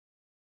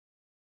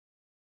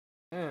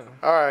Yeah.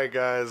 All right,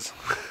 guys.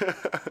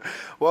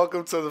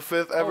 Welcome to the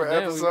fifth ever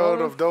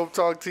episode of Dope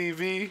Talk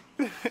TV.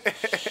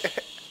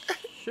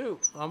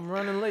 Shoot, I'm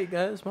running late,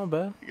 guys. My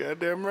bad.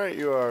 Goddamn right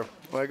you are,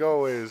 like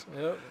always.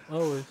 Yep,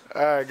 always.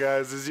 All right,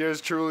 guys. It's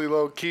yours truly,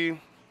 Low Key.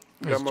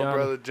 Got It's my Johnny.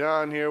 brother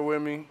John here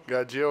with me.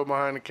 Got Jill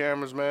behind the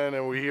cameras, man,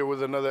 and we're here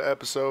with another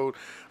episode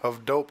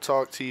of Dope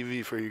Talk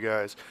TV for you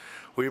guys.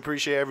 We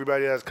appreciate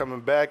everybody that's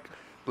coming back,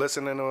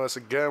 listening to us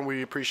again.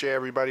 We appreciate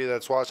everybody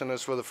that's watching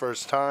us for the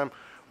first time.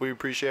 We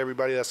appreciate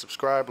everybody that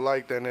subscribed,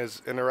 liked, and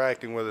is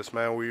interacting with us,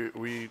 man.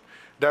 We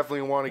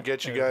definitely want to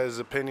get you guys'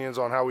 opinions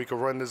on how we could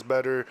run this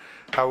better,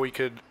 how we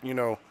could,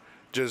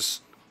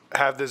 just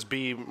have this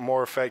be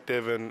more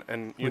effective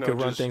and we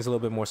could run things a little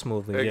bit more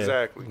smoothly.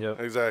 Exactly. Yeah.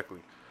 Yep. Exactly.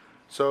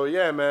 So,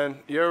 yeah, man,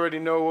 you already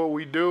know what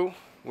we do.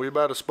 We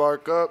about to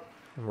spark up.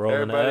 Rolling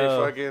Everybody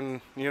L.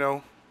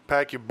 fucking,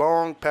 pack your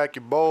bong, pack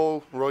your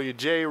bowl, roll your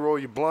J, roll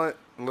your blunt,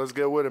 and let's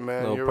get with it,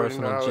 man. Little You already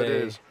know personal how it J.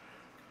 is.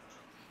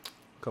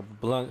 Couple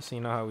blunts, you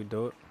know how we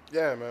do it.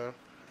 Yeah, man.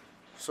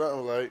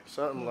 Something light.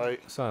 Something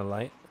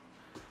light.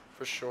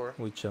 For sure.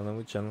 We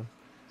chilling.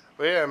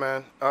 But yeah,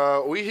 man.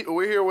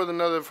 We're here with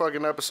another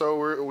fucking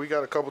episode. We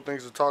got a couple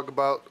things to talk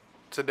about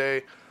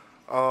today.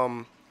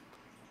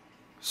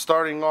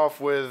 Starting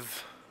off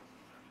with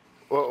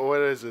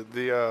what is it?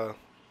 The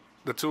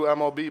two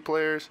MLB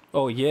players.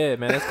 Oh yeah,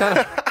 man.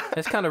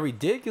 It's kind of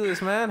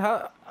ridiculous, man.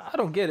 How I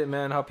don't get it,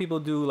 man. How people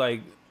do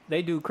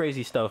they do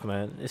crazy stuff,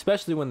 man.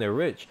 Especially when they're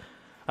rich.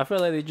 I feel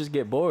like they just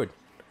get bored.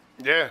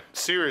 Yeah,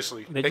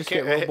 seriously. They just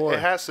get real bored. It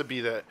has to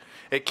be that.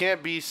 It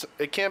can't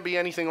be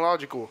anything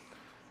logical.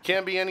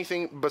 Can't be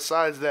anything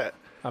besides that.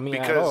 I mean,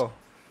 at because all.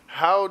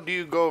 how do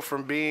you go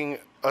from being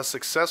a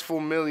successful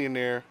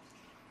millionaire,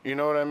 you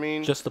know what I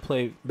mean? Just to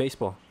play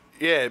baseball.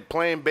 Yeah,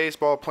 playing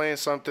baseball, playing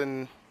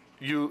something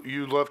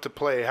you love to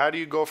play. How do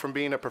you go from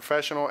being a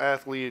professional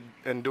athlete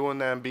and doing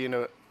that and being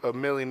a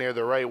millionaire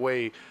the right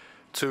way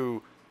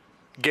to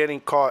getting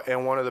caught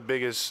in one of the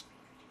biggest,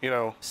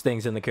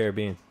 Stings in the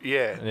Caribbean.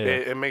 Yeah.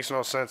 It makes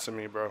no sense to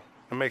me, bro.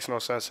 It makes no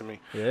sense to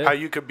me. Yeah. How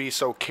you could be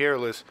so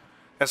careless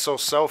and so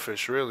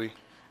selfish, really.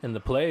 And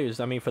the players,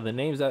 I mean, for the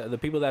names the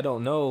people that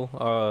don't know,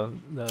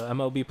 the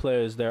MLB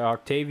players, they're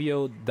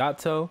Octavio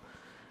Dato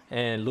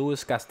and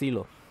Luis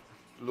Castillo.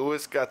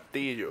 Luis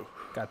Castillo.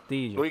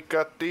 Luis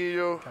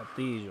Castillo.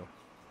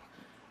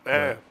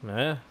 Man,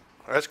 Man,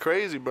 that's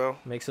crazy, bro.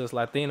 makes us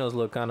Latinos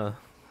look kind of.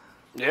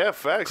 Yeah,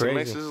 facts. Crazy.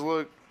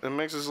 It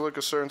makes us look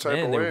a certain type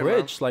Man, of they're way,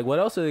 rich. Like, what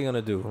else are they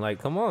gonna do? Like,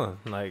 come on.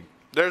 Like,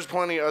 There's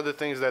plenty of other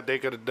things that they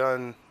could have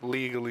done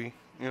legally,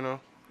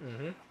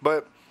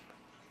 But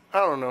I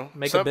don't know.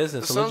 make a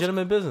business, a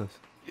legitimate business.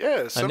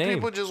 Yeah, some name.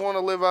 people just want to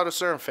live out a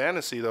certain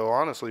fantasy, though.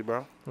 Honestly,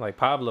 bro. Like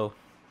Pablo.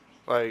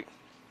 Like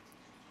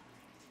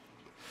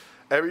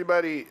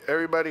everybody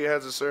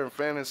has a certain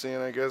fantasy,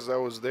 and I guess that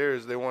was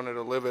theirs. They wanted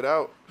to live it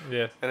out,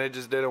 Yeah. and it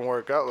just didn't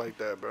work out like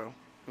that, bro.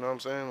 You know what I'm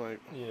saying? Like,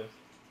 Yeah.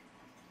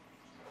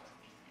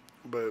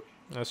 but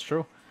That's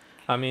true.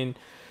 I mean,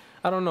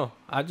 I don't know.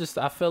 I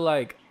feel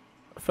like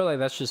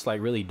that's just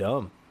like really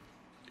dumb.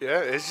 yeah,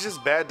 it's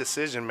just bad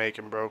decision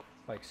making, bro.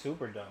 Like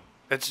super dumb.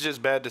 It's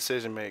just bad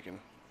decision making.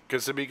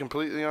 Because to be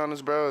completely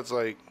honest, bro, it's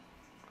like,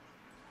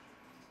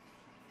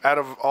 out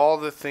of all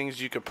the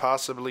things you could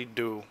possibly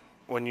do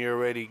when you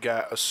already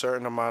got a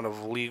certain amount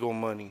of legal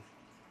money,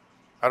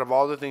 out of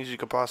all the things you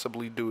could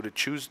possibly do, to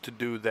choose to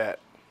do that,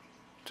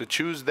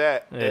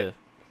 Yeah.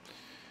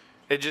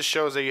 it just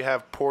shows that you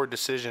have poor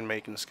decision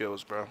making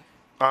skills, bro.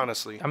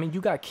 Honestly. I mean,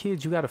 you got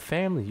kids, you got a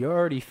family. You're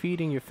already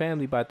feeding your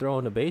family by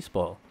throwing the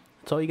baseball.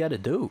 That's all you got to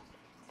do.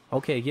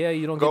 Okay, yeah,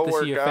 you don't Go get to see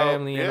work your out,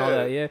 family and all yeah.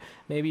 that. Yeah,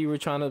 maybe you were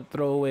trying to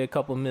throw away a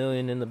couple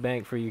million in the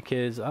bank for your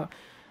kids. I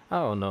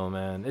don't know,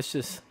 man. It's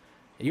just,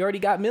 you already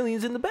got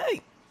millions in the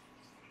bank.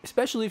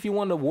 Especially if you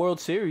won the World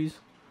Series.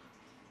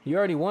 You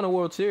already won a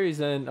World Series,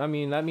 and I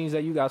mean, that means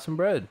that you got some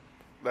bread.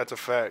 That's a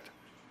fact.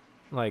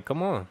 Like,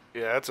 come on.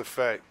 Yeah, that's a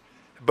fact.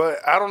 But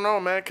I don't know,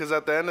 man, because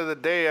at the end of the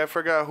day, I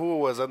forgot who it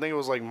was. I think it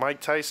was like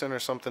Mike Tyson or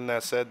something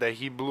that said that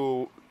he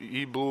blew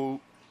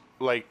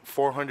like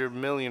 400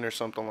 million or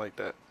something like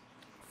that.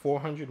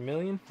 400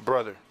 million?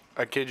 Brother,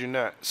 I kid you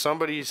not.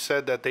 Somebody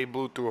said that they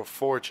blew through a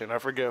fortune. I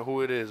forget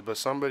who it is, but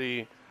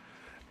somebody.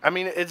 I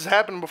mean, it's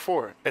happened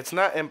before. It's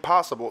not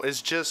impossible.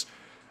 It's just,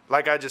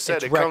 like I just said,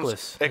 It's it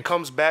reckless.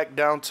 comes back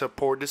down to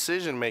poor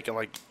decision making.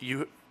 Like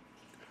you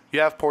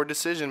have poor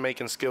decision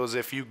making skills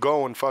if you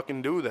go and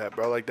fucking do that,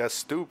 bro. Like that's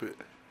stupid.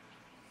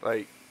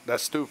 Like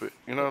that's stupid.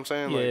 You know what I'm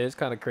saying? Yeah, Like, it's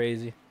kind of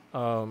crazy.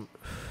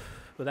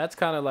 But that's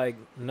kind of like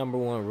number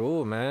one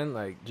rule, man.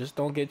 Like, just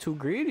don't get too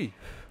greedy.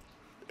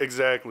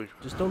 exactly.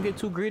 Just don't get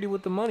too greedy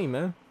with the money,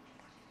 man.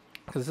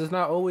 Because it's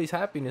not always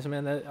happiness,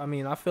 man.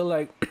 I feel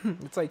like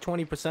it's like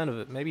 20% of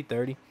it, maybe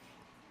 30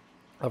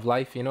 of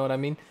life. You know what I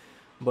mean?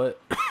 But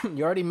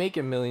you're already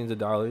making millions of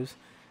dollars.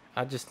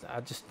 I just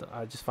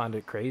find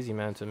it crazy,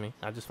 man. To me,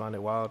 I just find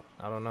it wild.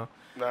 I don't know.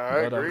 Nah, I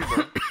agree,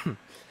 bro.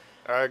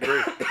 I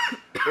agree.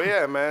 But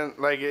yeah, man,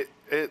 like it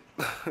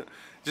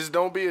just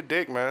don't be a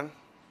dick, man.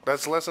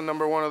 That's lesson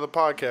number 1 of the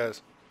podcast.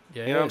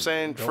 Yeah, You know what I'm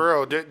saying? For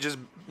real, just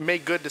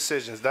make good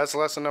decisions. That's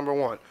lesson number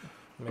one.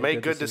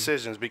 Make good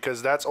decisions,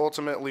 because that's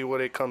ultimately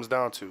what it comes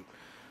down to.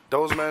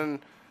 Those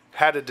men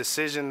had a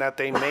decision that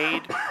they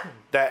made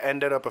that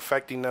ended up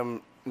affecting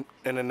them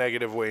in a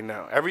negative way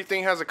now.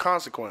 Everything has a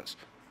consequence.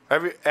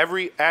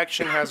 Every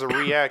action has a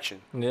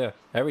reaction. Yeah,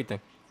 everything.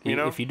 You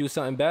know? If you do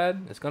something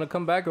bad, it's going to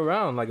come back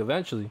around, like,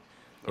 eventually.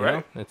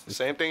 Right. It's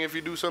same thing if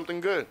you do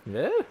something good.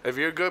 Yeah. If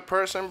you're a good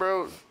person,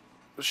 bro,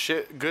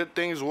 good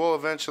things will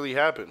eventually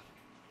happen.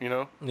 You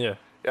know? Yeah.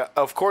 Yeah.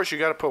 Of course, you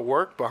got to put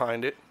work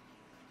behind it,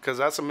 because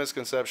that's a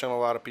misconception a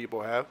lot of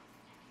people have.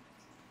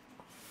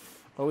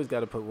 Always got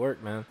to put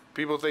work, man.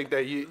 People think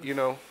that you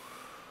know,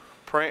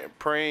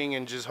 praying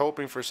and just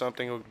hoping for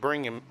something will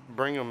bring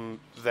him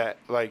that.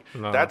 Like,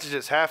 that's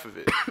just half of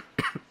it.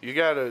 You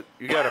gotta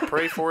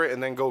pray for it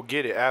and then go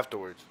get it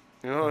afterwards.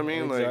 You know what I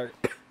mean?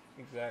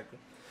 Exactly.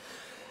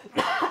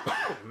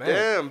 Man.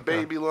 Damn,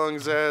 baby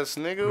lungs ass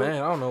nigga.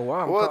 Man, I don't know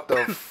why. What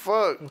the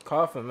fuck? I'm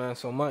coughing, man,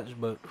 so much,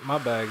 but my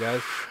bad,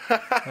 guys.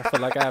 I feel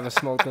like I haven't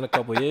smoked in a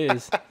couple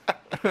years.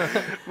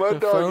 My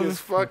dog is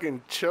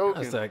fucking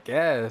choking. That's that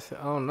gas.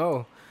 I don't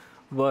know,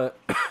 but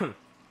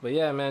but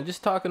yeah, man.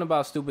 Just talking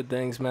about stupid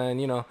things, man.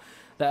 You know,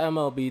 the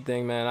MLB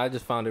thing, man. I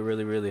just found it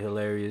really, really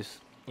hilarious.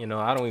 You know,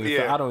 I don't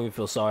even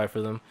feel sorry for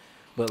them,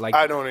 but like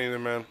I don't either,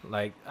 man.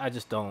 Like I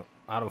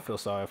don't feel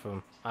sorry for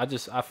them. I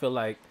feel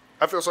like.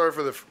 I feel sorry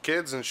for the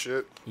kids and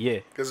shit. Yeah.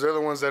 Because they're the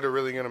ones that are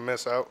really going to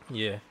miss out.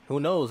 Yeah. Who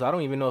knows? I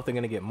don't even know if they're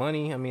going to get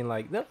money. I mean,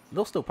 like,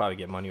 they'll still probably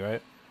get money,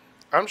 right?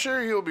 I'm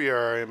sure he'll be all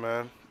right,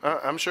 man.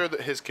 I'm sure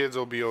that his kids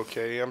will be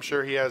okay. I'm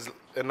sure he has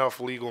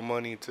enough legal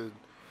money to...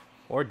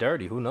 Or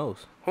dirty. Who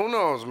knows? Who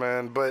knows,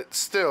 man? But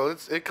still,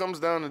 it comes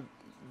down to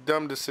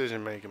dumb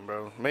decision-making,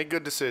 bro. Make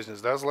good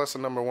decisions. That's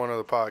lesson number one of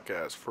the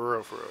podcast. For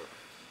real, for real.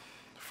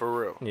 For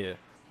real. Yeah.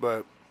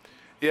 But...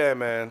 yeah,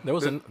 man. There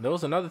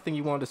was another thing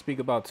you wanted to speak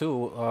about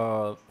too,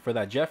 for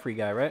that Jeffrey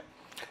guy, right?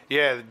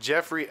 Yeah,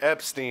 Jeffrey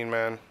Epstein,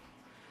 man.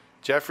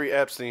 Jeffrey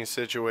Epstein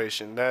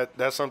situation.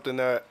 That's something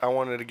that I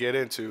wanted to get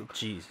into.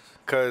 Jesus.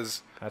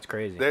 Cause that's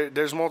crazy.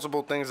 There's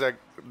multiple things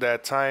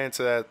that tie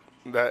into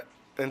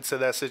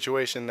that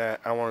situation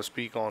that I want to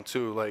speak on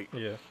too. Like,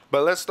 yeah.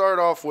 But let's start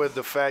off with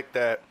the fact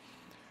that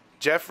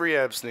Jeffrey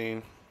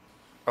Epstein,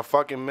 a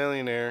fucking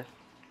millionaire,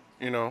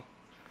 you know,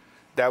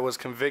 that was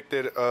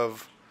convicted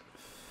of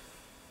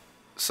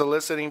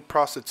soliciting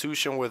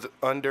prostitution with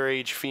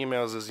underage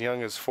females as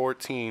young as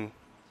 14.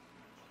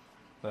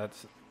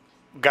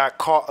 Got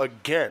caught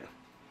again.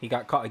 He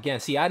got caught again.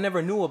 See, I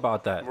never knew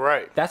about that.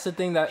 Right. That's the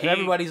thing that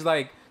everybody's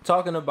like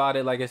talking about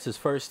it like it's his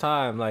first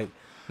time. Like,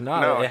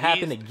 no, it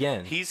happened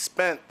again. He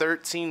spent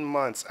 13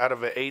 months out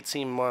of an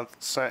 18-month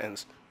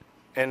sentence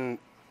in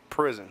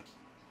prison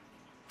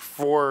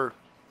for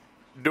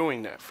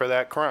doing that, for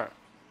that crime.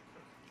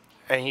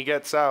 And he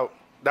gets out.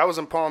 That was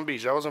in Palm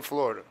Beach. That was in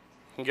Florida.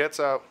 He gets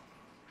out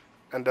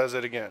and does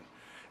it again.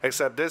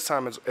 Except this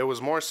time it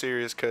was more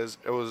serious because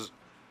it was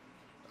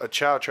a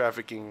child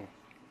trafficking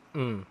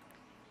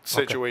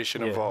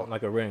situation involved.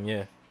 Like a ring,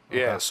 yeah.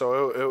 Okay. Yeah,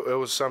 so it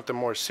was something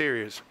more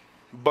serious.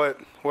 But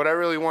what I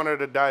really wanted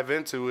to dive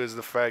into is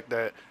the fact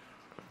that,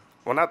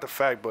 well, not the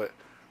fact, but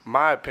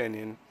my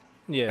opinion.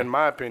 Yeah. In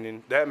my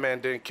opinion, that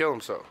man didn't kill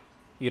himself.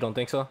 You don't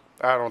think so?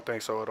 I don't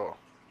think so at all.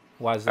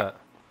 Why is that?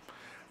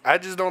 I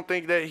just don't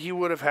think that he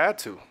would have had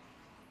to.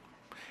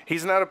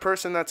 He's not a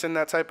person that's in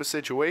that type of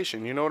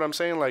situation. You know what I'm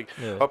saying? Like,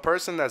 a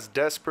person that's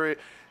desperate,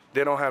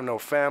 they don't have no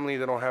family,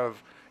 they don't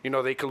have, you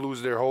know, they could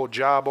lose their whole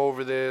job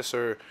over this,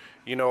 or,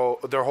 you know,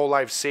 their whole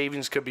life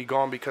savings could be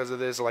gone because of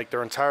this. Like,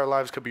 their entire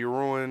lives could be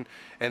ruined,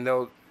 and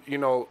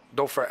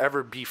they'll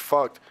forever be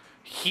fucked.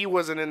 He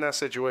wasn't in that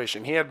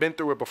situation. He had been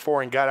through it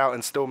before and got out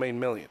and still made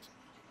millions.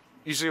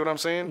 You see what I'm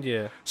saying?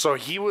 Yeah. So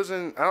he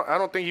wasn't, I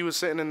don't think he was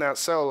sitting in that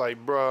cell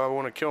like, bro, I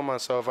want to kill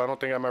myself. I don't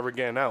think I'm ever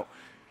getting out.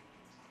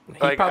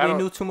 He probably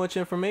knew too much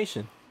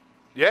information.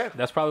 Yeah.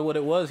 That's probably what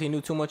it was. He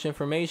knew too much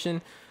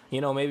information, you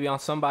know, maybe on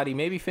somebody,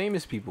 maybe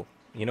famous people.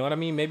 You know what I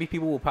mean? Maybe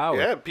people with power.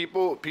 Yeah,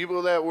 people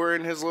that were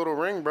in his little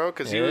ring, bro,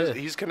 because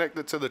he's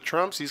connected to the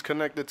Trumps, he's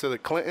connected to the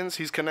Clintons,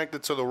 he's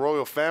connected to the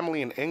royal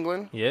family in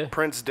England. Yeah.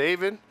 Prince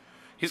David.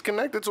 He's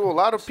connected to a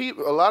lot of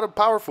people, a lot of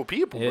powerful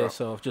people, bro. Yeah,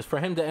 so just for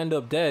him to end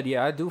up dead,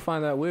 yeah, I do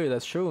find that weird.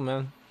 That's true,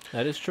 man.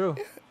 That is true.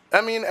 Yeah.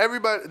 I mean,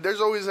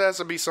 there's always has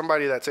to be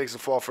somebody that takes the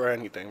fall for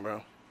anything,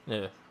 bro.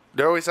 Yeah.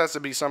 There always has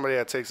to be somebody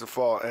that takes the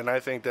fall, and I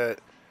think that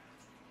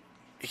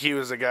he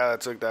was the guy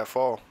that took that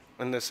fall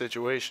in this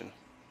situation.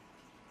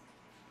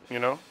 You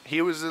know,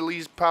 he was the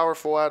least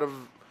powerful out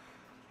of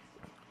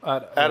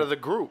the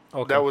group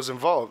that was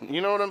involved.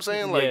 You know what I'm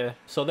saying? Like, yeah.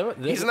 So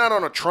he's not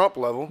on a Trump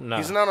level. No.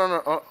 He's not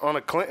on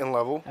a Clinton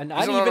level. And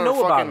I didn't even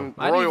know about him.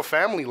 Royal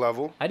family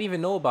level. I didn't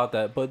even know about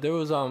that. But there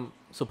was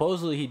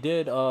supposedly he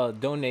did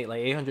donate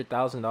like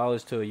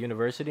 $800,000 to a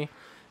university.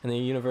 And the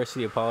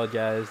university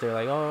apologized. They're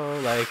like, "Oh,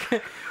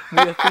 like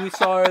we're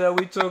sorry that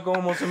we took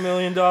almost $1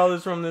 million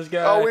from this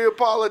guy." Oh, we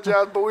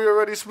apologize, but we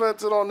already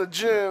spent it on the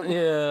gym.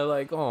 Yeah,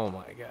 like, oh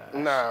my god.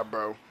 Nah,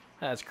 bro.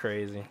 That's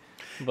crazy.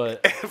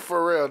 But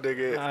for real,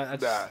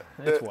 nigga.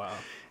 It's wild.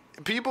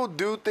 People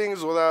do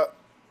things without,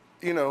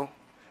 you know,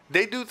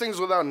 they do things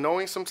without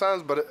knowing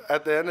sometimes, but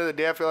at the end of the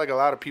day, I feel like a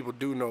lot of people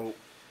do know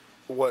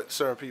what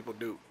certain people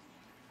do.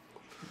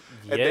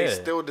 Yeah. And they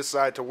still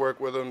decide to work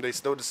with them. They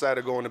still decide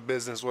to go into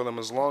business with them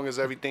as long as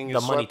everything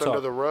is swept under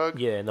the rug.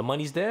 Yeah, the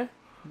money's there.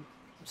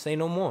 Say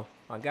no more.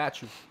 I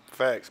got you.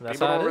 Facts. That's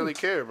People how don't it really is.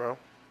 care, bro.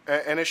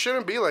 And it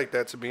shouldn't be like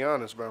that, to be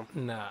honest, bro.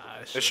 Nah.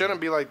 It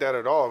shouldn't be like that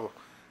at all.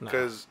 Nah.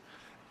 Because,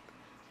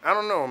 I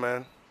don't know,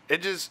 man.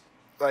 It just,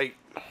 like,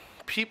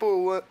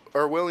 people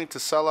are willing to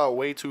sell out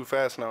way too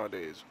fast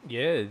nowadays.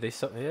 Yeah, they're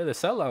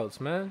sellouts,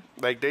 man.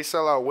 Like, they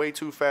sell out way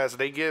too fast.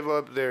 They give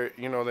up their,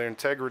 you know, their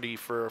integrity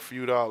for a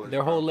few dollars.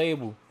 Their whole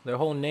label, their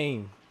whole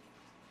name,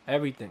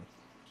 everything.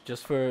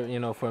 Just for, you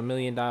know, for $1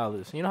 million.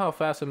 You know how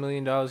fast $1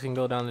 million can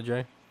go down the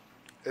drain?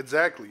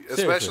 Exactly.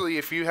 Seriously. Especially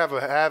if you have a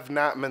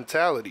have-not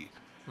mentality.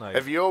 Like,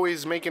 If you're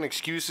always making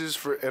excuses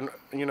for, and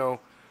you know,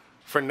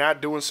 for not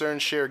doing certain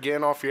shit or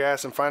getting off your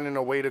ass and finding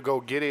a way to go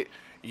get it,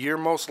 you're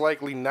most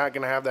likely not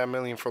going to have that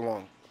million for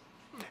long.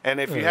 And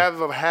if you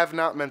have a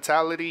have-not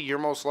mentality, you're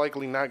most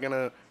likely not going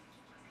to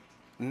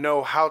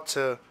know how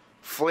to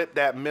flip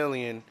that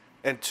million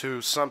into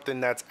something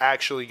that's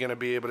actually going to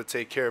be able to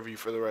take care of you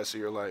for the rest of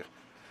your life.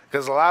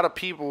 Because a lot of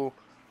people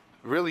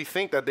really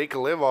think that they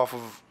can live off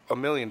of $1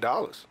 million.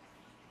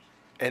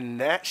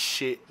 And that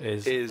shit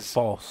is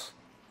false.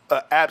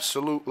 An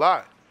absolute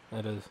lie.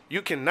 It is.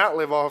 You cannot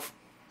live off.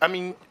 I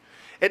mean,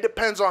 it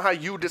depends on how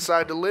you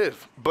decide to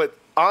live. But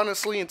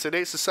honestly, in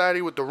today's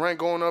society, with the rent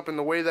going up and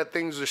the way that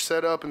things are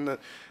set up and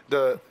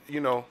the you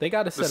know, They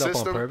got to set up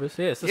on purpose.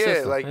 Yeah, it's a yeah,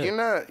 system. like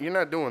Yeah. you're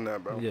not doing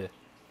that, bro. Yeah.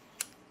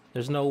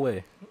 There's no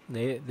way.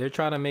 They're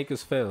trying to make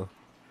us fail.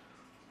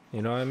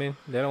 You know what I mean?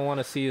 They don't want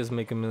to see us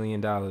make $1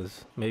 million.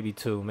 Maybe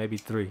 2, maybe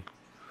 3.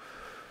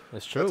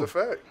 That's true. That's a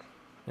fact.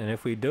 And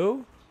if we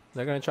do,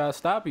 they're gonna try to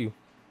stop you.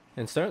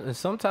 In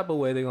some type of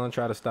way, they're gonna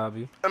try to stop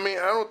you. I mean,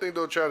 I don't think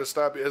they'll try to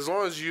stop you as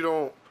long as you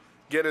don't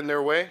get in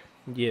their way.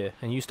 Yeah,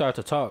 and you start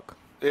to talk.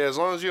 Yeah, as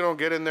long as you don't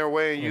get in their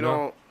way and you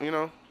know? don't, you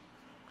know, as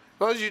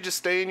long as you just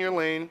stay in your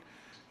lane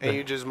and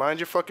you just mind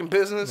your fucking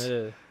business,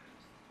 Yeah.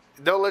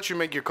 they'll let you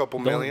make your couple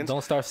millions.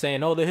 Don't start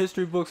saying, "Oh, the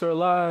history books are a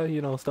lie,"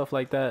 you know, stuff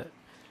like that.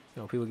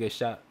 You know, people get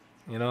shot.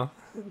 You know,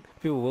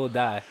 people will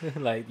die.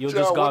 Like you'll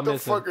just go what the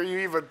missing. fuck are you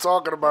even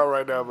talking about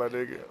right now, my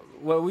nigga?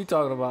 What are we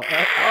talking about?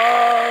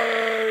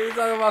 Oh, we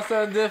talking about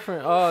something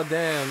different. Oh,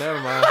 damn, never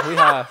mind. We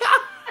high.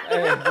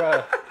 Hey,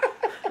 bro.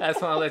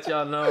 That's why I let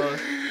y'all know.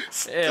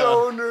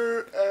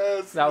 Stoner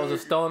ass. That was a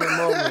stoner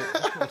moment.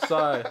 I'm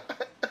sorry.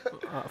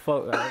 I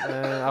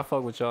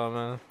fuck with y'all,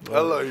 man. I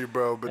love you,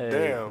 bro, but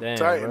Hey, damn,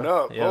 tighten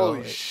bro. up.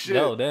 Holy shit.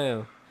 Yo,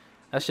 damn.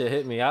 That shit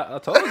hit me. I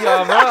told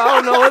y'all, bro.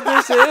 I don't know what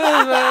this shit is,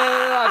 man.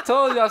 I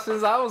told y'all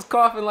since I was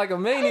coughing like a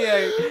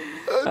maniac.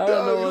 I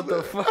don't know what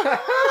the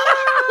fuck.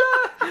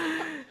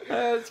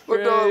 That's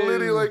crazy. My dog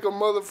litty like a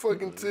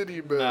motherfucking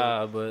titty, man.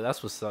 Nah, but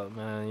that's what's up,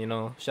 man. You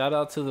know, shout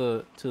out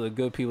to the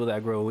good people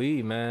that grow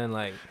weed, man.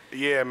 Like,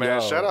 Yeah,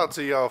 man. Yo. Shout out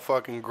to y'all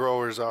fucking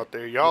growers out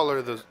there. Y'all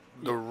are the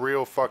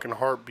real fucking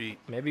heartbeat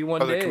maybe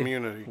one of the day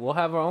community. we'll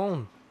have our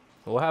own.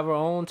 We'll have our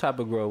own type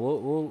of grow.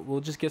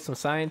 We'll just get some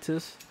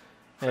scientists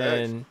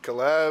and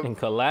collab,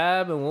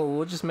 and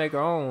we'll just make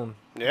our own.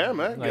 Yeah,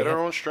 man. Like, Get our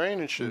own strain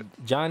and shit.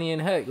 Johnny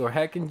and Heck or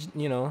Heck and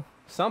you know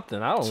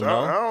something. I don't So, know.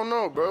 I don't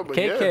know, bro, but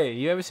KK,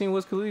 you ever seen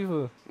Wiz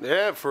Khalifa?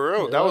 yeah, for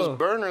real. That was Oh.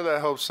 Burner that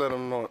helped set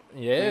them on.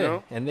 Yeah, You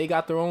know? and they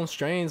got their own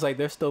strains. Like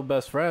they're still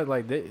best friends.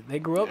 Like they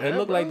grew up. Yeah, It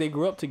looked bro. like they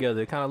grew up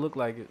together. It kind of looked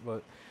like it,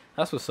 but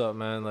that's what's up,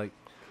 man. Like,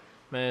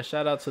 man,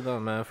 shout out to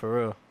them, man, for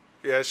real.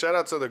 Yeah, shout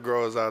out to the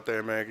growers out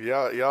there, man. 'Cause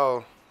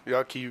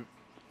y'all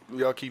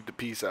keep the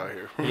peace out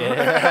here.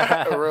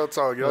 Yeah, Real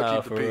talk, y'all nah,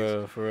 keep for the peace.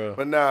 real, for real.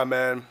 But nah,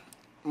 man.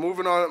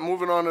 Moving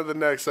on to the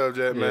next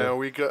subject, Yeah. man.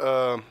 We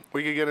could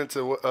get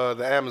into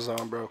the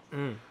Amazon, bro.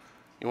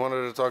 You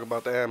wanted to talk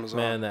about the Amazon,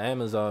 Man, the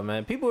Amazon,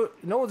 man. People,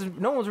 no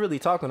one's really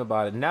talking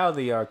about it now.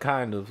 They are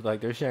kind of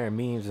like they're sharing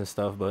memes and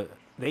stuff, but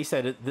they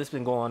said this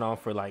been going on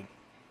for like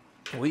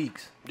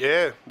weeks.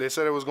 Yeah, they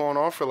said it was going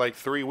on for like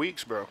 3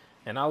 weeks, bro.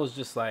 And I was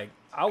just like,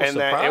 I was And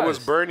surprised. that it was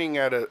burning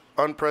at an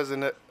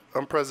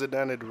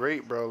unprecedented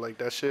rate, bro. Like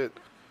that shit.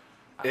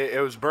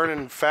 It was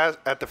burning fast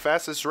at the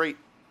fastest rate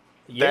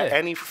that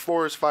any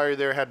forest fire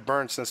there had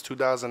burned since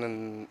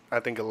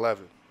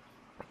 2011.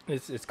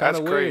 It's kind of That's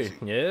weird. crazy.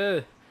 Yeah.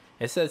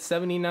 It said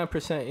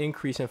 79%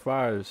 increase in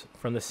fires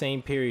from the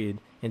same period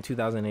in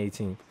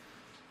 2018.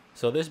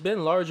 So there's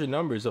been larger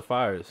numbers of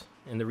fires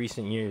in the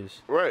recent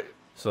years. Right.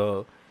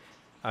 So,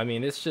 I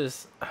mean, it's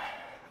just,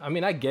 I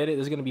mean, I get it.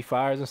 There's going to be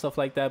fires and stuff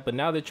like that. But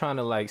now they're trying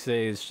to like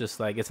say it's just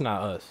like, it's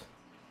not us.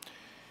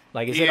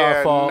 Like, is it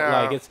our fault?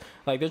 nah. Like, it's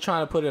like they're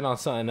trying to put it on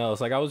something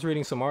else. Like, I was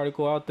reading some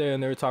article out there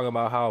and they were talking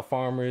about how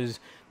farmers,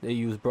 they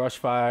use brush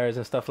fires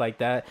and stuff like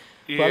that.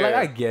 But like,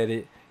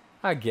 Yeah.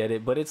 I get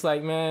it. But it's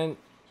like, man,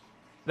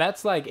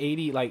 that's like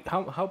 80, like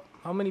how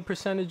many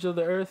percentage of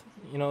the earth?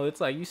 You know, it's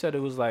like you said it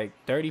was like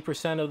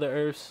 30% of the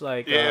earth's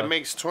like. Yeah, it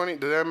makes 20.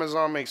 The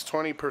Amazon makes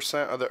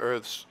 20% of the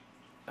Earth's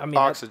I mean,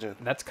 oxygen.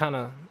 That's kind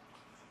of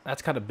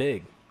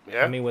big.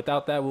 Yeah. I mean,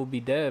 without that, we'll be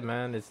dead,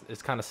 man.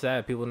 It's kind of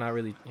sad. People not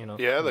really, Yeah, the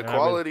they're not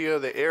quality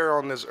of the air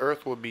on this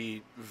earth will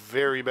be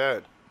very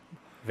bad.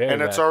 very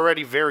And it's bad.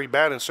 already very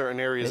bad in certain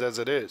areas as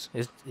it is.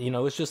 It's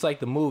it's just like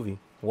the movie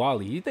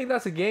Wall-E. You think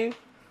that's a game?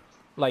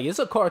 Like, it's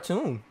a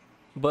cartoon,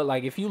 but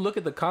like if you look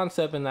at the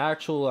concept and the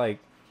actual like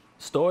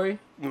story,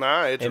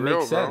 Nah, it's it real,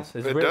 makes bro. sense.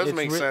 It does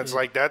make sense.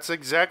 Like, that's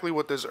exactly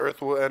what this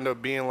earth will end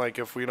up being like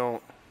if we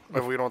don't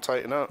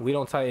tighten up. We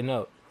don't tighten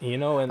up,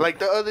 and Like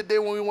the other day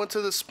when we went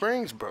to the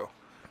springs, bro.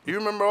 You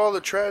remember all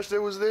the trash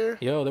that was there?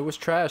 yo, there was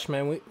trash,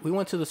 man. We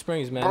went to the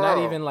springs, man. Bro. Not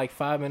even like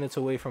 5 minutes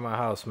away from our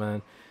house,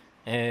 man.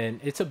 And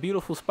it's a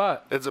beautiful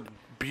spot. It's a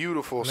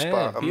beautiful Man,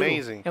 spot. beautiful.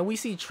 Amazing. And we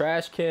see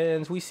trash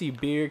cans, we see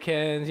beer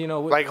cans,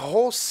 Like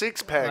whole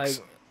 6-packs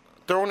like-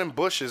 thrown in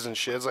bushes and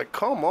shit. It's like,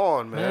 come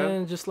on,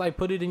 man. just like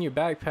put it in your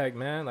backpack,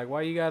 man. Like,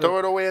 why you gotta Throw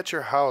it away at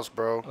your house,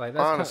 bro. Like,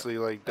 that's honestly,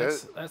 like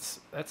that.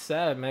 that's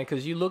sad, man.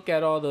 Because you look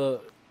at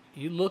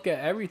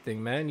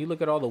everything, man. You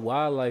look at all the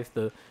wildlife,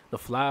 the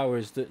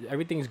flowers,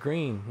 everything's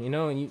green,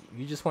 and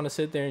you just want to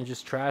sit there and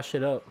just trash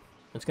it up.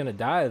 It's gonna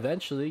die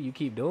eventually. You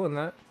keep doing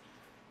that.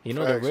 The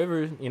Facts.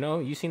 river.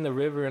 You seen the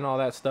river and all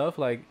that stuff.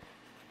 Like,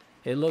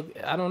 I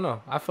don't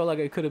know. I felt like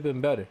it could have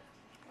been better.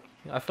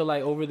 I feel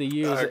like over the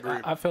years, I agree.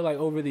 I feel like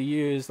over the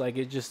years, like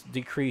it just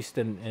decreased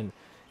in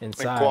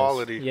size,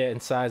 quality. Yeah, in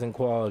size and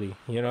quality.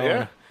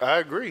 Yeah, I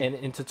agree.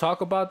 And to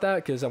talk about that,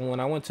 because when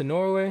I went to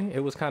Norway, it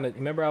was kind of.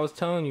 Remember, I was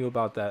telling you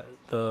about that.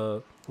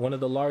 One of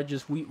the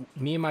largest. Me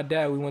and my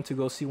dad, we went to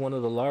go see one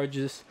of the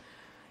largest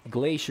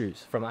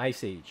glaciers from the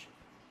Ice Age.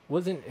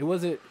 It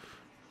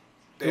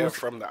was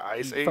From the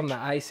Ice Age? from the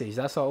Ice Age.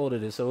 That's how old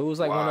it is. So it was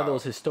like one of Wow.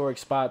 those historic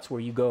spots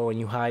where you go and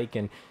you hike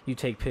and you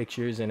take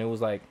pictures, and it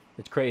was like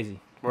it's crazy.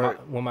 Right.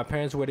 When my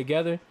parents were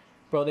together,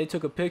 bro, they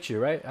took a picture.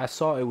 Right, I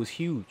saw it was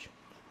huge.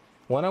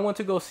 When I went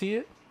to go see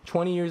it,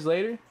 20 years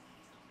later,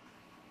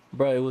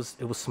 bro, it was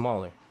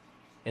smaller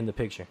in the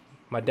picture.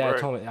 My dad Right.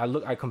 told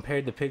me. I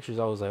compared the pictures.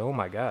 I was like, oh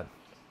my god,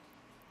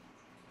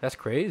 that's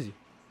crazy.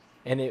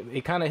 And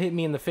it kind of hit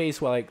me in the face.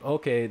 Like,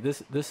 okay,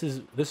 this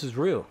is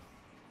real.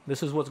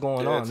 This is what's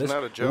going on. It's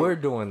not a joke. We're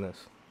doing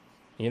this.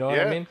 You know what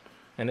I Yeah. mean?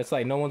 And it's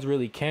like no one's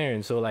really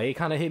caring. So like it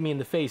kind of hit me in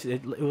the face.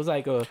 It was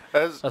like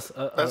That's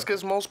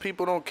because most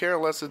people don't care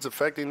unless it's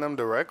affecting them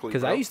directly.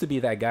 because bro. I used to be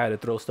that guy to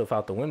throw stuff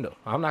out the window.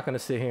 I'm not gonna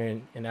sit here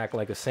and act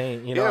like a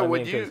saint. You know Yeah,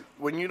 what I mean? 'Cause-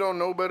 when you don't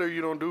know better,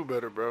 you don't do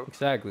better, bro.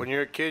 exactly. When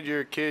you're a kid,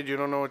 you're a kid. You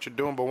don't know what you're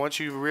doing. But once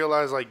you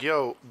realize, like,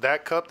 yo,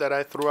 that cup that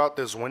I threw out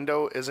this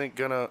window isn't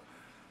gonna,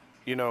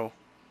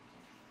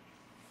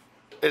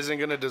 isn't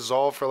gonna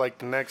dissolve for like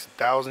the next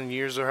 1,000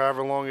 years or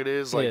however long it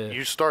is. Like, Yeah.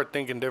 you start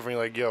thinking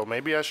differently. Like, yo,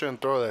 maybe I shouldn't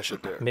throw that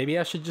shit there. Maybe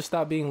I should just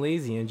stop being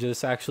lazy and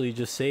just actually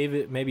just save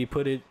it. Maybe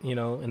put it, in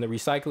the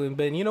recycling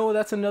bin. You know what?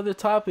 That's another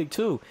topic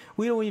too.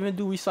 We don't even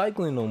do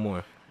recycling no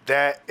more.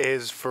 That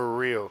is for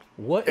real.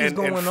 What is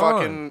going in on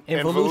fucking in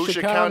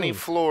Volusia County,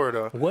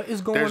 Florida? What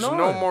is going There's on?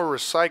 no more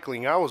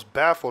recycling. I was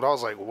baffled. I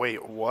was like,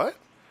 wait, what?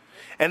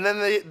 And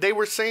then they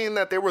were saying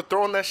that they were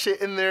throwing that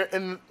shit in there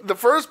in the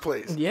first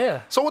place.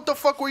 Yeah. So what the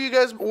fuck were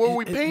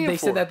we paying They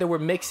for? said that they were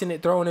mixing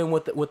it, throwing in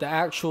with the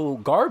actual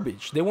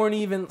garbage. They weren't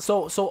even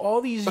so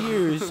all these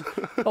years.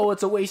 Oh,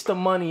 it's a waste of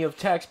money of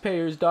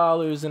taxpayers'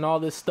 dollars and all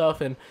this stuff.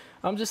 And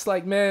I'm just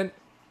like, man,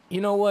 you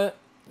know what?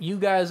 You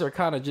guys are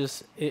kind of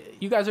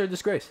you guys are a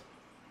disgrace.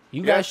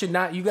 You Yeah, guys should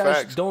not. You guys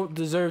facts. don't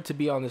deserve to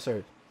be on this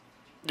earth.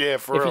 Yeah,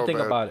 for If real, you think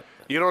man. about it.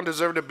 You don't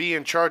deserve to be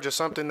in charge of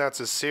something that's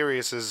as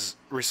serious as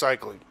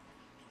recycling.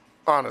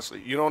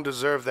 Honestly, you don't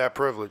deserve that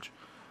privilege.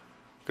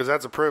 Because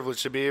that's a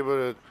privilege to be able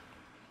to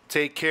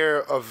take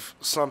care of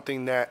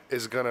something that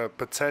is going to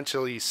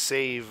potentially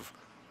save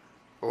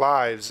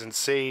lives and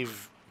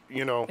save,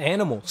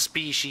 Animals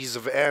species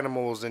of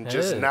animals and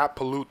just Yeah. not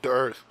pollute the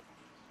earth.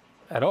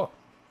 at all,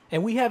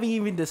 and we haven't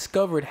even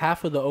discovered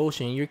half of the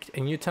ocean.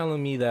 You're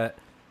telling me that,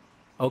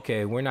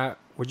 okay, we're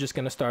just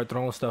gonna start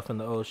throwing stuff in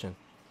the ocean,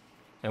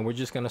 and we're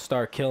just gonna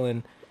start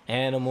killing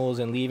animals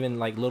and leaving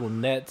like little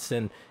nets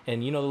and the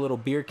little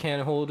beer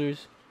can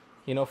holders,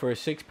 for a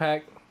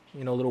 6-pack,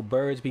 little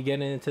birds be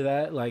getting into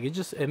that. Like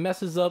it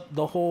messes up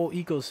the whole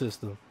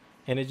ecosystem,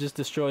 and it just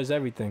destroys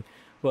everything.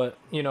 But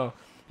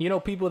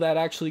people that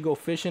actually go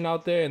fishing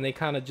out there and they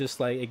kind of just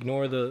like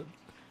ignore the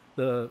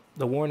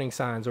warning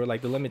signs or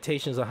like the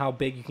limitations of how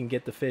big you can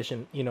get the fish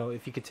and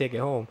if you could take it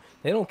home.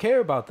 They don't care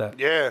about that.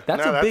 Yeah,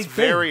 that's a big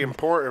very thing.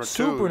 important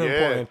Super too.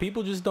 important. Yeah.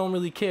 People just don't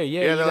really care.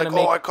 Yeah, Yeah, you're they're gonna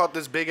like, make I caught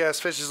this big ass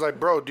fish. It's like,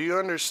 bro, do you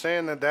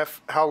understand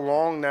how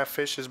long that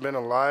fish has been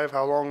alive?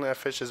 How long that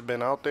fish has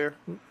been out there?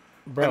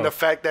 bro. And the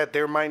fact that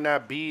there might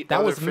not be that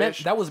other was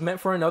fish. meant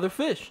for another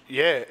fish.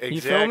 Yeah, exactly.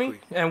 You feel me?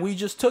 And we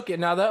just took it.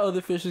 Now that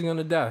other fish is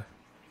gonna die,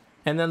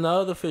 and then the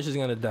other fish is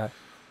gonna die,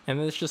 and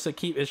then it's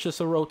just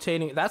a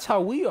rotating. That's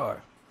how we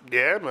are,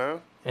 Yeah,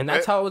 man. and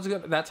that's how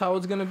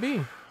it's gonna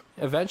be.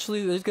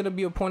 Eventually, there's gonna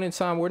be a point in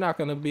time we're not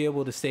gonna be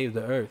able to save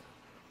the earth,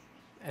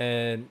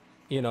 and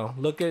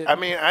look at. I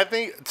mean, I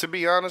think, to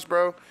be honest,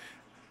 bro,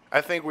 I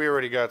think we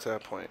already got to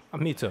that point.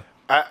 Me too.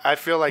 I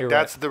feel like You're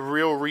that's right. the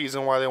real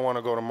reason why they want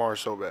to go to Mars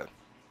so bad.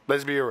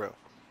 Let's be real.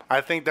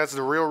 I think that's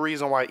the real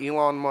reason why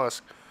Elon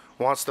Musk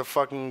wants to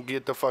fucking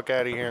get the fuck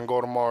out of here and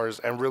go to Mars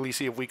and really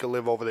see if we can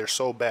live over there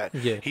so bad.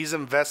 Yeah. He's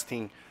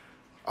investing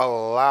a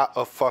lot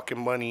of fucking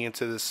money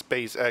into the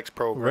SpaceX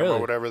program Really? or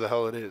whatever the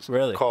hell it is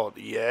Really? called.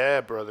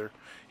 Yeah, brother.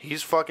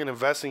 He's fucking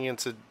investing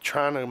into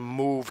trying to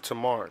move to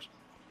Mars.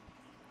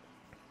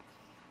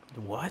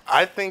 What?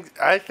 I think Is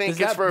it's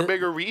that for a the-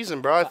 bigger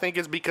reason, bro. I think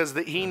it's because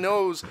he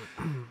knows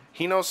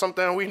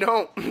something we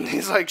don't.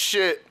 He's like,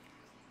 shit,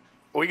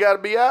 we got to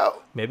be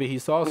out. Maybe he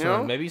saw something.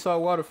 know? Maybe he saw a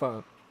water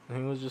fountain. And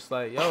he was just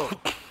like, yo.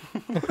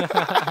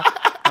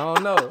 I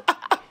don't know.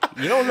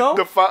 You don't know?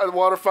 The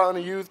water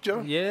fountain of youth,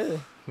 Joe. Yeah.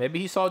 Maybe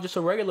he saw just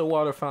a regular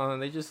water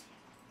fountain.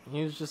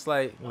 He was just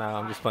like, nah,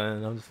 I'm just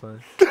playing.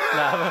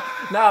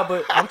 Nah,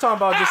 but I'm talking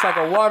about just like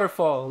a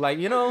waterfall. Like,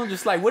 you know,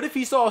 just like, what if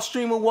he saw a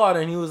stream of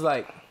water and he was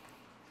like,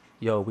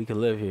 yo, we could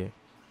live here.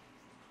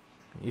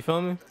 You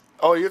feel me?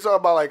 Oh, you're talking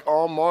about like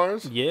on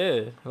Mars?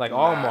 Yeah. Like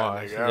all Nah,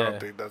 Mars. nigga, Yeah. I don't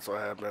think that's what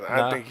happened.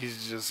 Nah. I think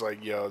he's just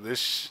like, yo,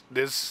 this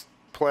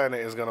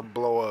planet is gonna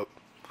blow up.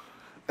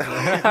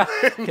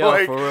 Yo,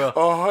 like for real.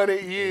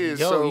 100 years.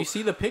 Yo, so you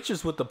see the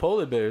pictures with the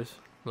polar bears,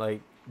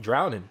 like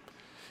drowning.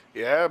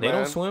 yeah, They man.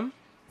 don't swim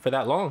for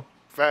that long.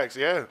 Facts,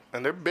 yeah,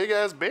 and they're big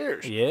ass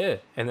bears. Yeah,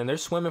 and then they're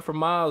swimming for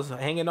miles,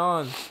 hanging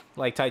on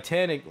like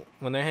Titanic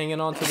when they're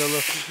hanging on to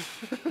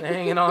they're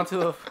hanging on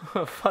to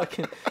a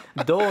fucking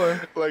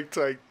door, Like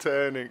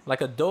Titanic.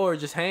 like a door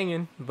just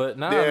hanging. But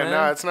nah, Yeah, man,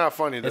 nah, it's not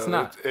funny though. it's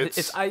not.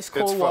 It's ice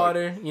cold fun.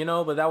 water, you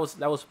know. But that was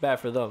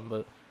bad for them,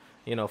 but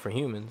you know, for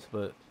humans.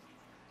 But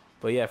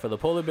yeah, for the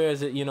polar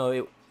bears, it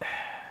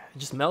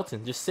just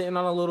melting, just sitting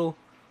on a little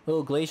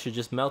glacier,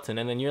 just melting,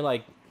 and then you're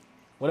like,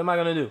 what am I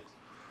gonna do?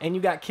 And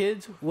you got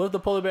kids. What if the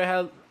polar bear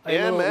had like,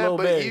 Yeah, little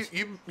but bears?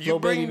 you Little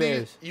bring baby these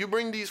bears. you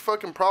bring these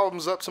fucking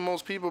problems up to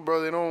most people,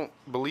 bro. They don't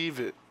believe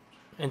it.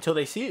 Until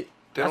they see it.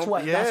 They That's don't-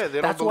 why. yeah, they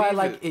don't That's why. believe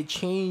Like it. it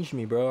changed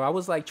me, bro. I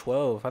was like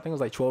 12. I think I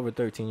was like 12 or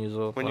 13 years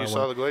old When you I saw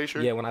went. the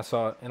glacier? Yeah, when I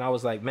saw it, and I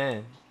was like,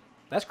 man,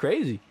 that's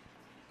crazy.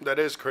 That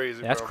is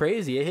crazy. That's bro.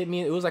 crazy. It hit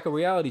me. It was like a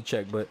reality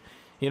check. But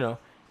you know,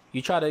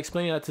 you try to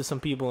explain that to some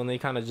people, and they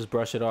kind of just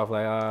brush it off.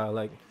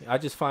 Like I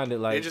just find it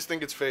like, They just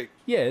think it's fake.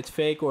 yeah, it's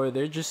fake, or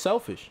they're just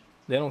selfish.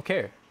 They don't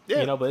care.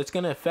 Yeah. You know, but it's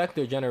gonna affect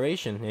their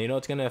generation. You know,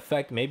 it's gonna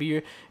affect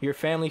maybe your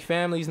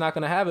family's not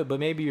gonna have it, but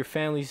maybe your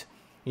family's,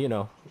 you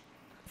know,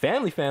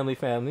 family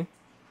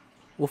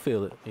will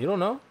feel it. You don't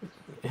know.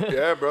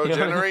 Yeah, bro. You know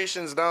what I mean?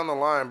 Generations down the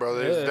line, bro.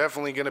 There's Yeah.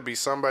 definitely gonna be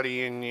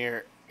somebody in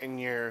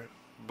your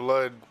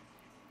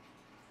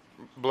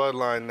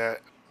bloodline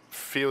that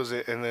feels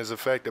it and is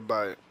affected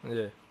by it.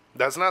 Yeah.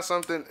 That's not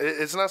something.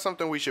 It's not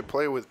something we should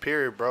play with.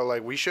 Period, bro.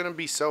 Like we shouldn't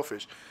be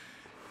selfish.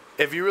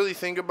 If you really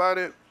think about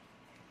it,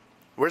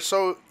 we're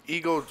so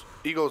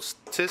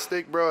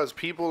egotistic, bro. As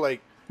people,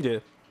 like Yeah.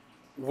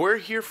 we're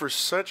here for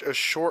such a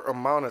short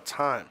amount of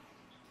time.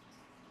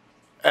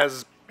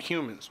 As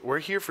humans, we're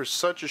here for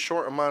such a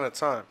short amount of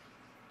time.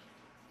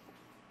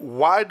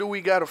 Why do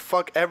we gotta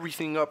fuck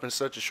everything up in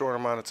such a short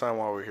amount of time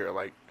while we're here?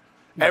 Like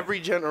every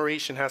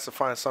generation has to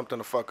find something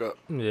to fuck up.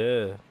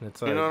 Yeah.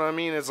 It's like, You know what I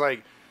mean? It's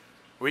like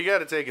we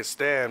gotta take a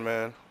stand,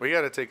 man. We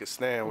gotta take a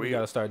stand. we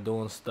gotta start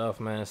doing stuff,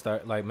 man.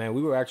 Start like, man,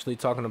 we were actually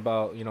talking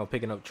about, you know,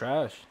 picking up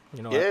trash.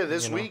 You know. Yeah,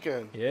 this you know.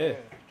 weekend. Yeah.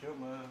 Killed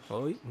my ass.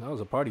 Oh, that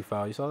was a party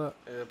foul. You saw that?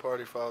 Yeah,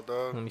 party foul,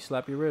 dog. Let me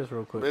slap your wrist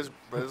real quick. This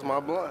is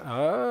my blunt.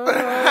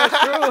 That's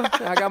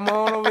true. I got my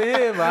own over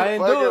here, but I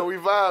ain't Fuck do it, it. we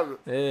vibing.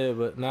 Yeah,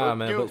 but nah, Fuck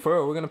man. you. But for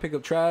real, we're gonna pick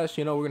up trash.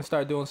 You know, we're gonna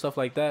start doing stuff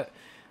like that.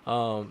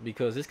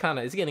 Because it's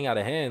getting out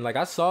of hand. Like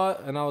I saw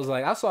it, and I was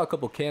like, I saw a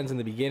couple cans in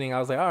the beginning. I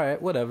was like, all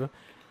right, whatever.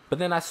 But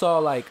then I saw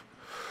like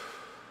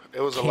It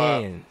was a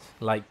lot. cans,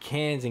 like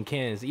cans and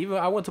cans. Even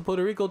I went to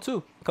Puerto Rico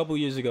too a couple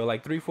years ago,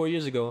 like 3-4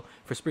 years ago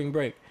for spring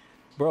break.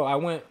 Bro, I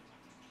went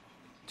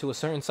to a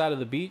certain side of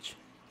the beach,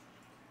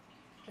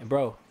 and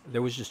bro,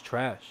 there was just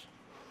trash.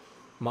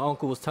 My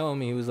uncle was telling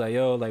me, he was like,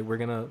 yo, like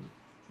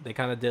they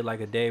kind of did like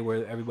a day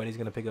where everybody's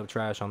gonna pick up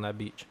trash on that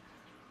beach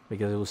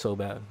because it was so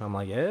bad. I'm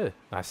like, yeah,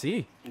 I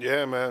see.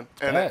 Yeah, man.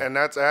 bad. And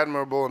that's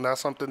admirable, and that's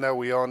something that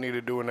we all need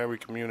to do in every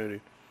community.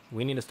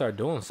 We need to start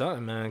doing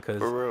something, man, For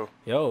because real.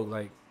 yo,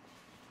 like,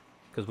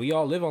 because we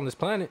all live on this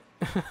planet.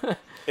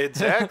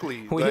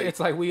 Exactly. It's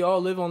like we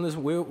all live on this.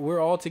 We're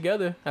all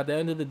together at the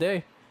end of the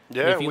day.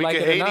 yeah, if you we like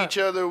can it or hate not. each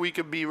other, we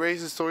could be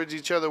racist towards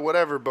each other,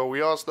 whatever, but we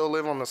all still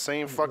live on the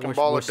same fucking We're-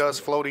 ball we're of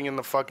dust floating in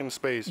the fucking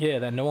space. Yeah,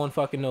 that no one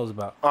fucking knows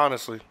about.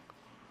 Honestly.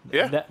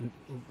 Yeah. That,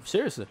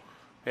 seriously.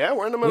 Yeah,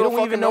 we're in the We middle of don't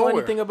fucking even know nowhere.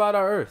 anything about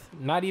our Earth.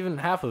 Not even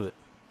half of it.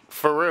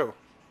 For real.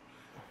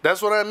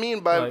 That's what I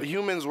mean by Like-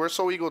 humans. We're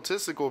so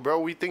egotistical, bro.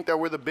 We think that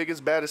we're the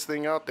biggest, baddest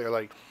thing out there.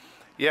 Like,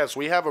 yes,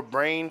 we have a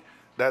brain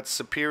that's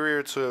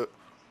superior to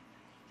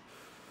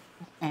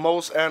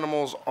most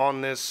animals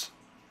on this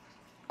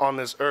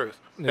earth,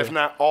 Yeah. if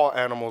not all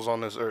animals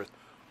on this earth.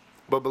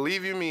 But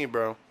believe you me,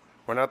 bro,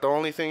 we're not the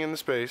only thing in the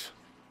space.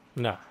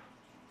 Nah.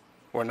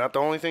 We're not the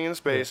only thing in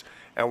space,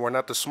 and we're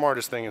not the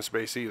smartest thing in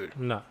space either.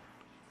 Nah.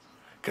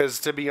 Because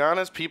to be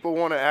honest, people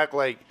want to act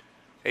like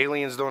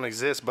aliens don't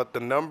exist, but the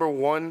number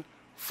one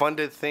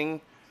funded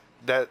thing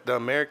that the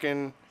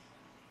American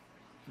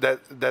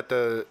that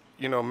the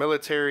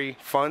military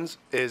funds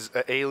is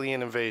an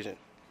alien invasion.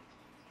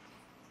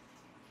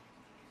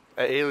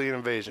 An alien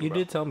invasion. You bro.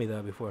 did tell me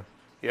that before.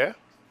 Yeah.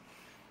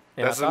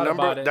 And That's I thought the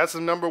number. about it. That's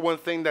the number one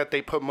thing that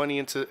they put money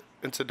into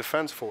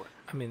defense for.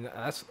 I mean,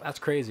 that's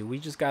crazy. We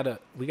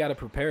gotta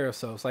prepare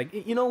ourselves. Like,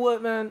 you know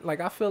what, man? Like,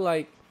 I feel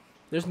like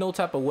there's no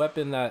type of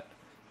weapon that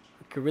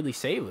could really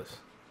save us.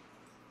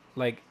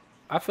 Like,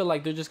 I feel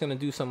like they're just gonna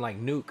do some like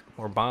nuke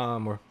or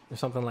bomb or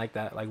something like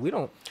that. Like, we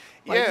don't.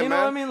 Like, Yeah, you know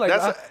man. what I mean?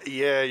 Like,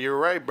 yeah, you're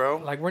right, bro.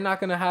 like, we're not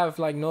gonna have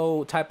like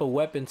no type of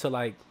weapon to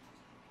like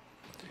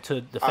to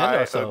defend I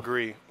ourselves.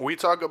 agree. We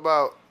talk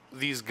about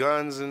these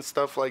guns and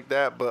stuff like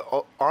that,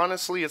 but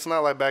honestly, it's not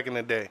like back in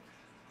the day.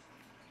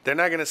 They're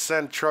not gonna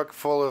send a truck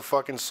full of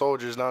fucking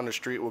soldiers down the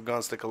street with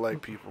guns to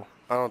collect people.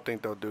 I don't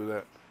think they'll do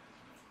that.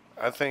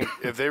 I think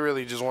if they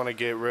really just want to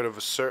get rid of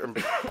a certain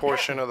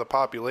portion of the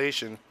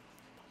population,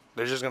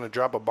 they're just gonna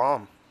drop a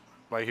bomb,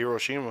 like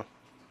Hiroshima.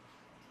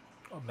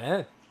 Oh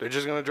man, They're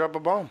just gonna drop a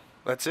bomb.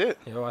 That's it.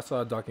 I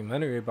saw a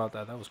documentary about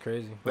that. That was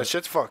crazy. That But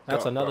shit's fucked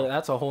that's up. another. Bro.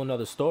 That's a whole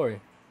nother story.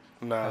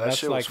 Nah, And that that's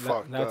shit like was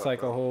fucked up. that's like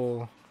bro. a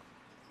whole.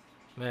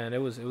 Man, it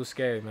was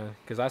scary, man.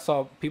 Because I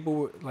saw people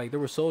were like there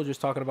were soldiers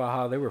talking about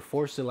how they were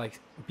forced to like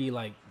be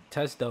like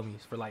test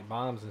dummies for like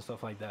bombs and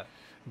stuff like that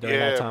during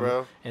that Yeah, time,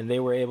 bro. and they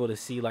were able to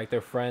see like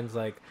their friends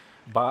like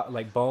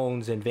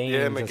bones and veins.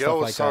 Yeah, and Miguel stuff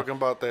was like talking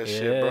about that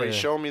shit, bro. He Yeah.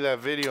 showed me that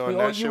video, and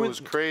Oh, that shit was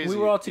crazy. We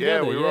were all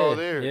together. Yeah, we were all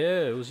there.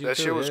 Yeah, it was you That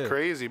too, shit was yeah.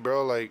 crazy,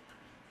 bro. Like,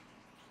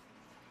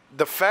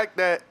 the fact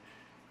that...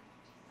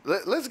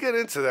 Let's get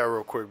into that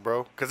real quick,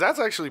 bro. Because that's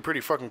actually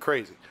pretty fucking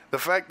crazy. The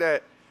fact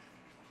that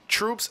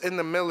troops in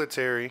the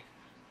military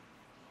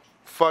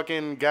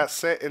fucking got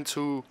sent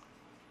into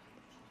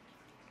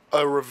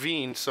a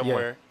ravine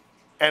somewhere,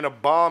 and a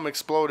bomb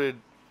exploded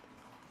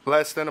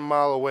less than a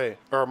mile away,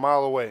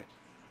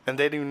 and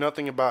they knew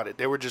nothing about it.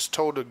 They were just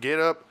told to get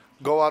up,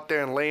 go out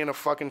there and lay in a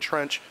fucking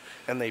trench,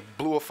 and they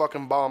blew a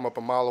fucking bomb up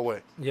a mile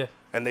away. Yeah.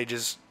 And they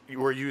just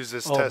were used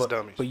as test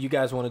dummies. But you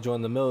guys want to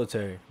join the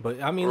military.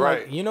 But I mean,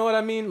 Right. like, you know what I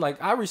mean? Like,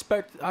 I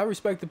respect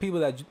the people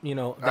that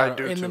that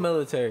do are in too. the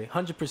military,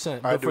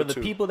 100%. I But for do the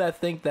too. people that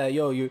think that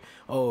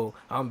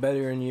I'm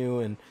better than you,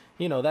 and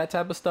that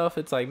type of stuff,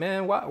 it's like,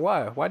 man,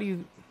 why do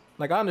you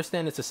like? I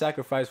understand it's a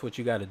sacrifice what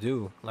you got to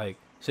do, like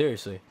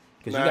seriously,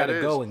 because Nah, you it got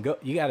to go.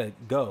 You got to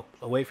go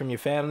away from your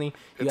family.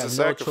 You It's a have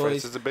no sacrifice.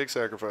 choice. It's a big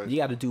sacrifice. You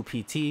got to do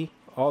PT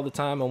all the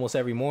time, almost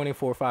every morning,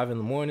 4 or 5 in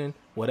the morning,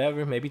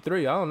 whatever, maybe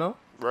 3. I don't know.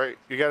 Right.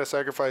 You got to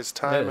sacrifice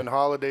time Yeah. and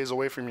holidays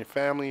away from your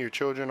family, your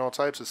children, all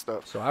types of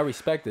stuff. So I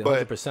respect it,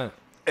 But- 100%.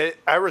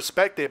 I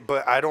respect it,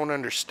 but I don't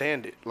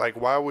understand it. Like,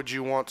 why would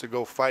you want to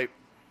go fight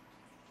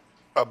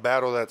a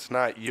battle that's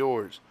not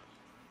yours?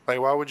 Like,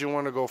 why would you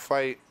want to go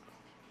fight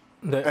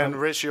and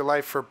risk your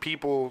life for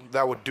people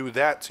that would do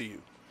that to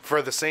you?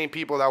 For the same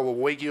people that will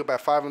wake you up at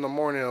 5 in the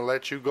morning and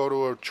let you go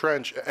to a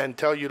trench and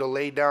tell you to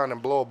lay down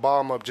and blow a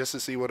bomb up just to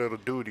see what it'll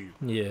do to you.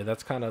 Yeah,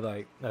 that's kind of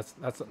like that's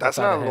That's out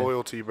not of hand.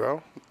 loyalty,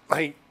 bro.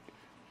 Like,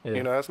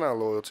 Yeah. that's not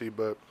loyalty,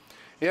 but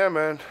yeah,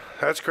 man,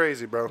 that's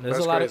crazy, bro. There's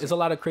That's a lot crazy. of there's a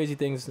lot of crazy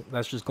things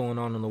that's just going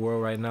on in the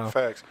world right now.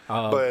 Facts.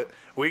 Um, But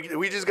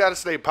we just got to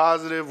stay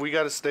positive. We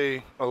got to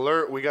stay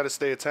alert. We got to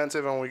stay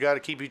attentive, and we got to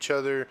keep each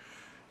other,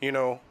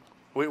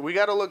 we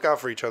got to look out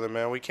for each other,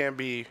 man. We can't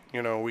be,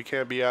 we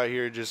can't be out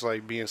here just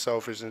like being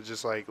selfish and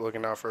just like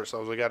looking out for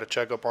ourselves. We got to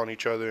check up on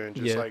each other and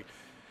just like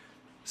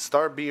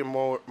start being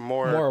more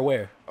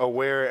aware.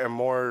 aware and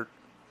more,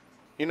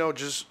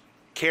 just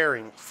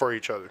caring for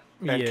each other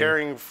and Yeah.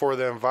 caring for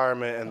the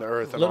environment and the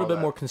earth. A And little all bit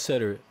that. more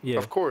considerate. Yeah.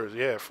 Of course,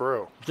 yeah, for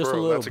real. Just For a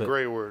real. little That's bit. a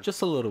great word.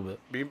 Just a little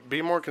bit.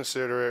 Be more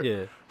considerate.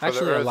 Yeah. For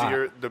Actually, the a earth,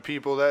 lot. the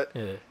people that.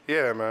 Yeah.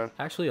 Yeah, man.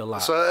 Actually, a lot.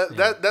 So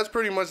Yeah. that's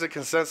pretty much the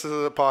consensus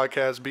of the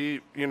podcast.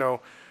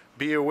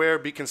 Be aware,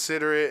 be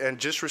considerate, and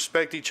just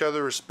respect each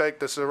other.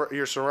 Respect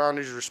your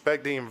surroundings.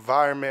 Respect the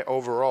environment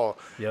overall.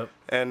 Yep.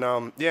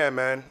 And yeah,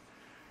 man.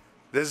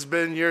 This has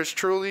been yours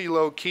truly,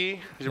 Low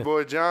Key. Your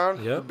boy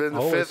John. Yep, It's been the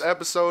always. 5th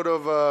episode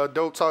of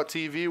Dope Talk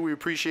TV. We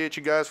appreciate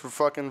you guys for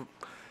fucking,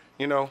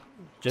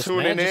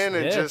 tuning in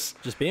and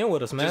just being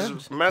with us, man.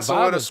 just messing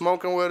with vibing. us,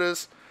 smoking with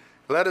us.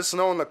 Let us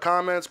know in the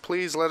comments,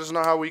 please. Let us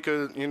know how we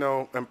could,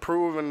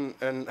 improve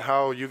and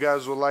how you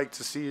guys would like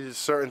to see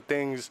certain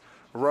things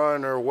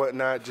run or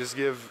whatnot. Just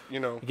give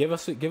Give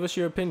us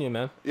your opinion,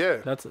 man. yeah.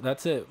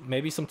 That's it.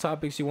 Maybe some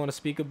topics you want to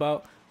speak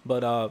about,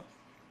 but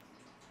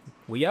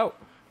we out.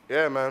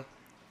 Yeah, man.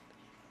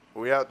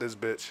 We out this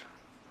bitch.